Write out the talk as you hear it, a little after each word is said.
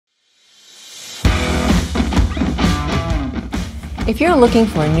If you're looking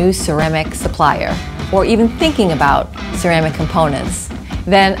for a new ceramic supplier, or even thinking about ceramic components,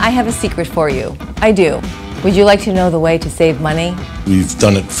 then I have a secret for you. I do. Would you like to know the way to save money? We've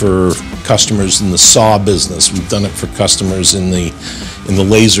done it for customers in the saw business. We've done it for customers in the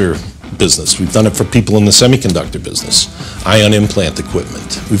laser business. We've done it for people in the semiconductor business, ion implant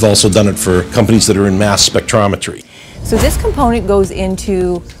equipment. We've also done it for companies that are in mass spectrometry. So this component goes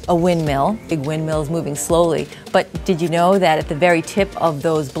into a windmill. Big windmills moving slowly. But did you know that at the very tip of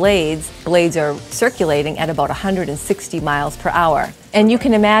those blades are circulating at about 160 miles per hour? And you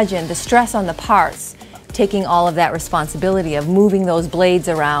can imagine the stress on the parts taking all of that responsibility of moving those blades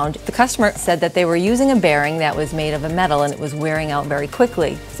around. The customer said that they were using a bearing that was made of a metal and it was wearing out very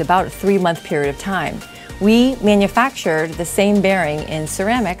quickly. It's about a 3-month period of time. We manufactured the same bearing in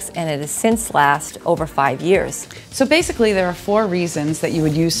ceramics and it has since lasted over 5 years. So basically there are 4 reasons that you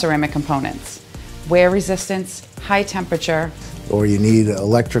would use ceramic components. Wear resistance, high temperature, or you need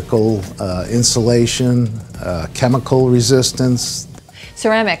electrical insulation, chemical resistance.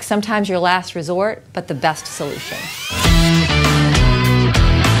 Ceramics, sometimes your last resort, but the best solution.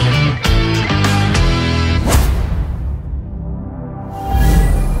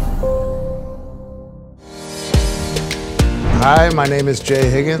 Hi, my name is Jay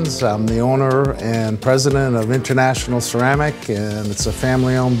Higgins. I'm the owner and president of International Ceramic, and it's a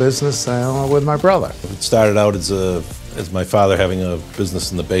family-owned business I own with my brother. It started out as my father having a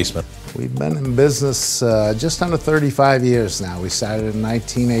business in the basement. We've been in business just under 35 years now. We started in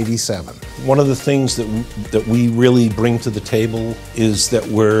 1987. One of the things that we really bring to the table is that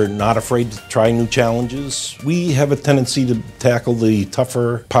we're not afraid to try new challenges. We have a tendency to tackle the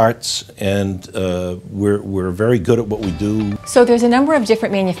tougher parts, and we're very good at what we do. So there's a number of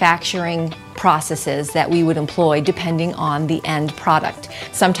different manufacturing processes that we would employ depending on the end product.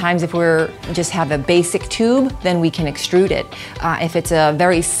 Sometimes if we're just have a basic tube, then we can extrude it. If it's a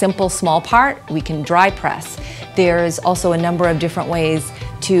very simple small part, we can dry press. There's also a number of different ways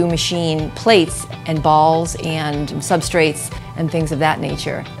to machine plates and balls and substrates and things of that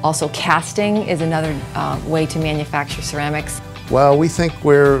nature. Also casting is another way to manufacture ceramics. Well, we think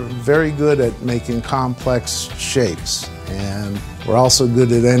we're very good at making complex shapes, and we're also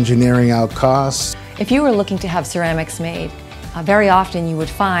good at engineering out costs. If you were looking to have ceramics made, very often you would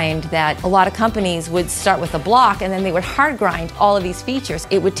find that a lot of companies would start with a block and then they would hard grind all of these features.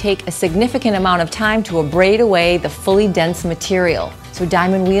 It would take a significant amount of time to abrade away the fully dense material. So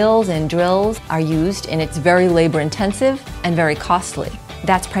diamond wheels and drills are used, and it's very labor intensive and very costly.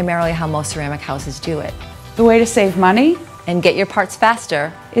 That's primarily how most ceramic houses do it. The way to save money and get your parts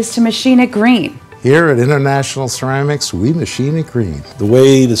faster is to machine it green. Here at International Ceramics, we machine it green. The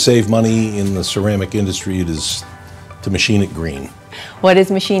way to save money in the ceramic industry is to machine it green. What is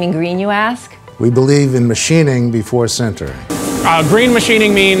machining green, you ask? We believe in machining before sintering. Green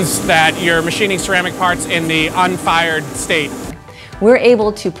machining means that you're machining ceramic parts in the unfired state. We're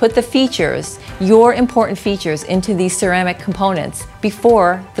able to put the features, your important features, into these ceramic components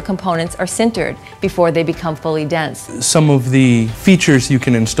before the components are sintered, before they become fully dense. Some of the features you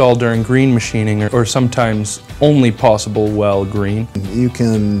can install during green machining are sometimes only possible while green. You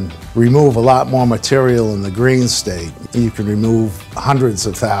can remove a lot more material in the green state. You can remove hundreds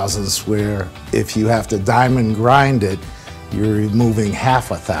of thousands, where if you have to diamond grind it, you're removing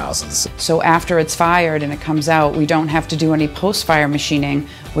half a thousand. So after it's fired and it comes out, we don't have to do any post-fire machining,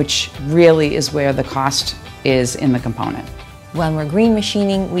 which really is where the cost is in the component. When we're green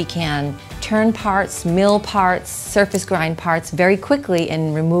machining, we can turn parts, mill parts, surface grind parts very quickly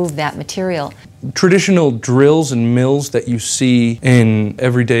and remove that material. Traditional drills and mills that you see in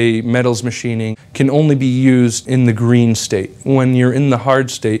everyday metals machining can only be used in the green state. When you're in the hard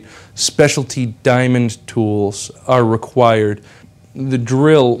state, specialty diamond tools are required. The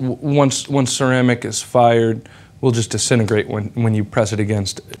drill, once ceramic is fired, will just disintegrate when you press it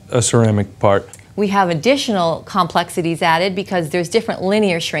against a ceramic part. We have additional complexities added because there's different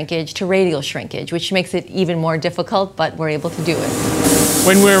linear shrinkage to radial shrinkage, which makes it even more difficult, but we're able to do it.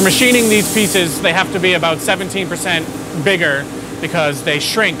 When we're machining these pieces, they have to be about 17% bigger because they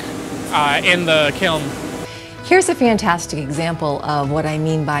shrink in the kiln. Here's a fantastic example of what I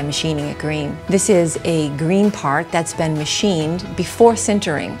mean by machining it green. This is a green part that's been machined before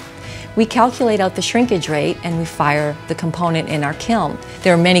sintering. We calculate out the shrinkage rate and we fire the component in our kiln.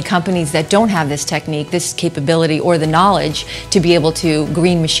 There are many companies that don't have this technique, this capability, or the knowledge to be able to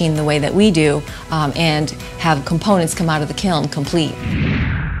green machine the way that we do and have components come out of the kiln complete.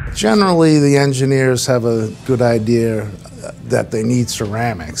 Generally, the engineers have a good idea that they need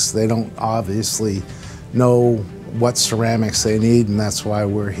ceramics. They don't obviously know what ceramics they need, and that's why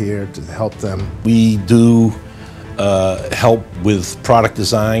we're here to help them. We do help with product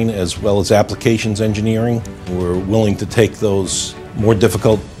design as well as applications engineering. We're willing to take those more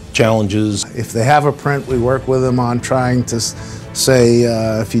difficult challenges. If they have a print, we work with them on trying to say,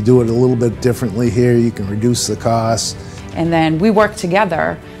 if you do it a little bit differently here, you can reduce the cost. And then we work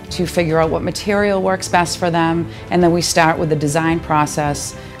together to figure out what material works best for them, and then we start with the design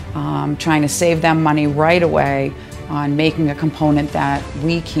process, trying to save them money right away on making a component that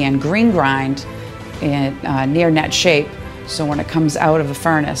we can green grind in near net shape, so when it comes out of a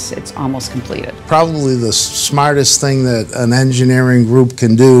furnace, it's almost completed. Probably the smartest thing that an engineering group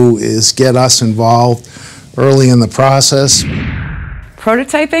can do is get us involved early in the process.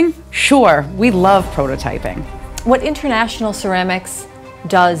 Prototyping? Sure, we love prototyping. What International Ceramics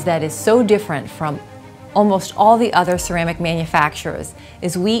does that is so different from almost all the other ceramic manufacturers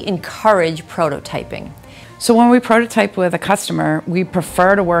is we encourage prototyping. So when we prototype with a customer, we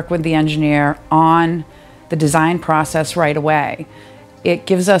prefer to work with the engineer on the design process right away. It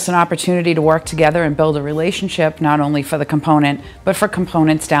gives us an opportunity to work together and build a relationship, not only for the component, but for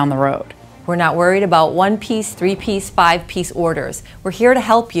components down the road. We're not worried about 1-piece, 3-piece, 5-piece orders. We're here to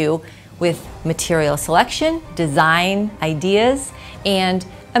help you with material selection, design ideas, and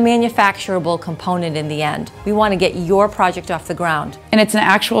a manufacturable component in the end. We want to get your project off the ground. And it's an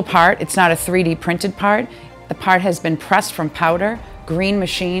actual part, it's not a 3D printed part. The part has been pressed from powder, green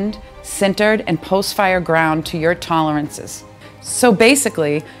machined, sintered, and post-fire ground to your tolerances. So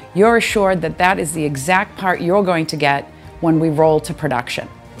basically, you're assured that that is the exact part you're going to get when we roll to production.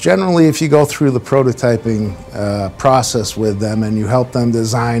 Generally, if you go through the prototyping process with them and you help them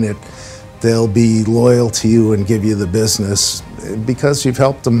design it, they'll be loyal to you and give you the business because you've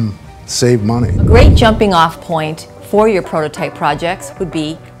helped them save money. A great jumping off point for your prototype projects would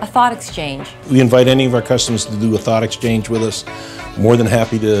be a thought exchange. We invite any of our customers to do a thought exchange with us. More than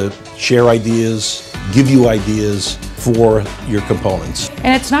happy to share ideas, give you ideas for your components.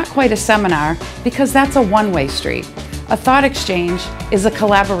 And it's not quite a seminar because that's a one-way street. A thought exchange is a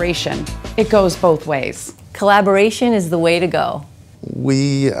collaboration. It goes both ways. Collaboration is the way to go.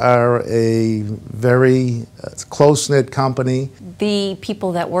 We are a very close-knit company. The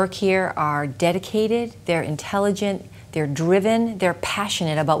people that work here are dedicated, they're intelligent, they're driven, they're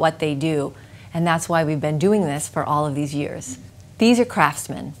passionate about what they do. And that's why we've been doing this for all of these years. These are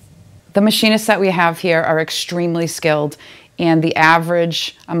craftsmen. The machinists that we have here are extremely skilled, and the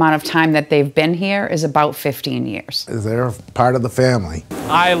average amount of time that they've been here is about 15 years. They're part of the family.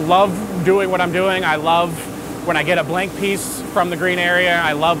 I love doing what I'm doing. I love when I get a blank piece from the green area.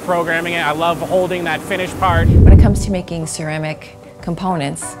 I love programming it. I love holding that finished part. When it comes to making ceramic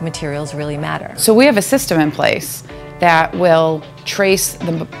components, materials really matter. So we have a system in place that will trace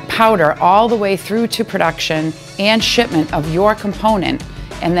the powder all the way through to production and shipment of your component,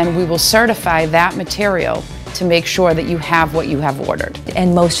 and then we will certify that material to make sure that you have what you have ordered.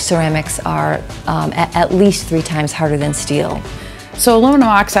 And most ceramics are at least 3 times harder than steel. So aluminum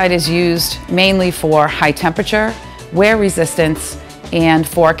oxide is used mainly for high temperature, wear resistance, and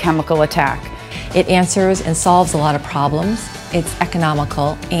for chemical attack. It answers and solves a lot of problems. It's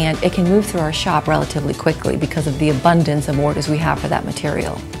economical, and it can move through our shop relatively quickly because of the abundance of orders we have for that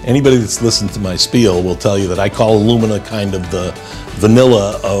material. Anybody that's listened to my spiel will tell you that I call alumina kind of the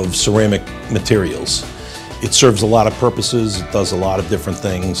vanilla of ceramic materials. It serves a lot of purposes, it does a lot of different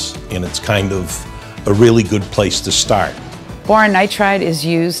things, and it's kind of a really good place to start. Boron nitride is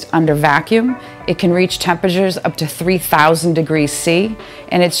used under vacuum. It can reach temperatures up to 3,000 degrees C,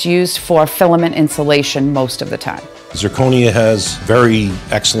 and it's used for filament insulation most of the time. Zirconia has very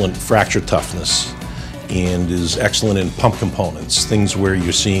excellent fracture toughness and is excellent in pump components, things where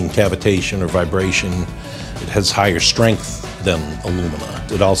you're seeing cavitation or vibration. It has higher strength than alumina.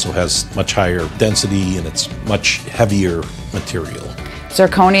 It also has much higher density and it's much heavier material.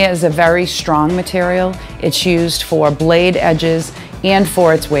 Zirconia is a very strong material. It's used for blade edges and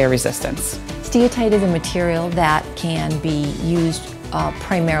for its wear resistance. Steatite is a material that can be used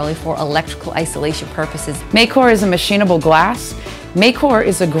primarily for electrical isolation purposes. Macor is a machinable glass. Macor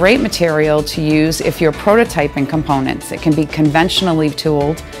is a great material to use if you're prototyping components. It can be conventionally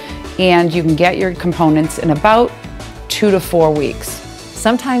tooled, and you can get your components in about 2 to 4 weeks.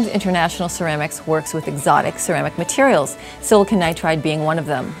 Sometimes International Ceramics works with exotic ceramic materials, silicon nitride being one of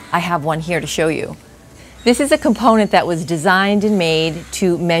them. I have one here to show you. This is a component that was designed and made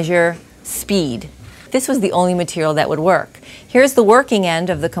to measure speed. This was the only material that would work. Here's the working end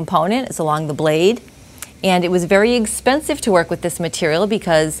of the component. It's along the blade. And it was very expensive to work with this material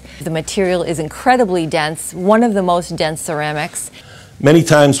because the material is incredibly dense, one of the most dense ceramics. Many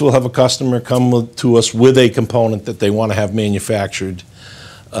times we'll have a customer come to us with a component that they want to have manufactured.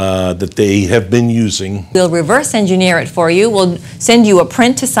 that they have been using. We'll reverse engineer it for you. We'll send you a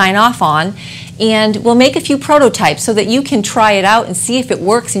print to sign off on, and we'll make a few prototypes so that you can try it out and see if it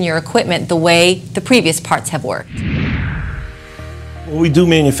works in your equipment the way the previous parts have worked. Well, we do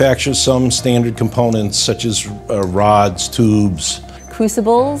manufacture some standard components such as rods, tubes.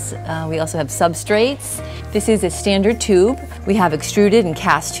 Crucibles, we also have substrates. This is a standard tube. We have extruded and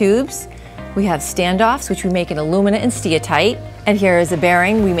cast tubes. We have standoffs, which we make in alumina and steatite. And here is a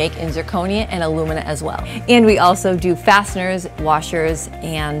bearing we make in zirconia and alumina as well. And we also do fasteners, washers,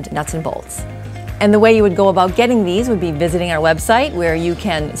 and nuts and bolts. And the way you would go about getting these would be visiting our website, where you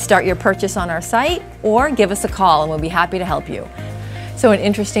can start your purchase on our site, or give us a call and we'll be happy to help you. So an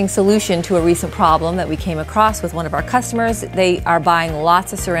interesting solution to a recent problem that we came across with one of our customers. They are buying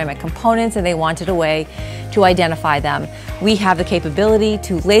lots of ceramic components and they wanted a way to identify them. We have the capability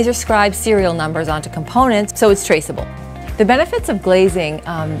to laser scribe serial numbers onto components so it's traceable. The benefits of glazing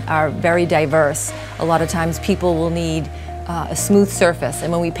are very diverse. A lot of times people will need a smooth surface,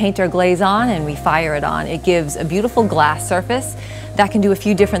 and when we paint our glaze on and we fire it on, it gives a beautiful glass surface that can do a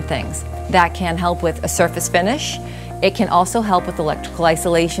few different things. That can help with a surface finish. It can also help with electrical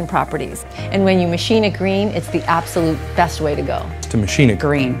isolation properties. And when you machine it green, it's the absolute best way to go. To machine it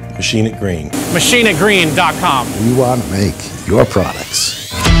Green. Machine it green. Machinitgreen.com. We want to make your products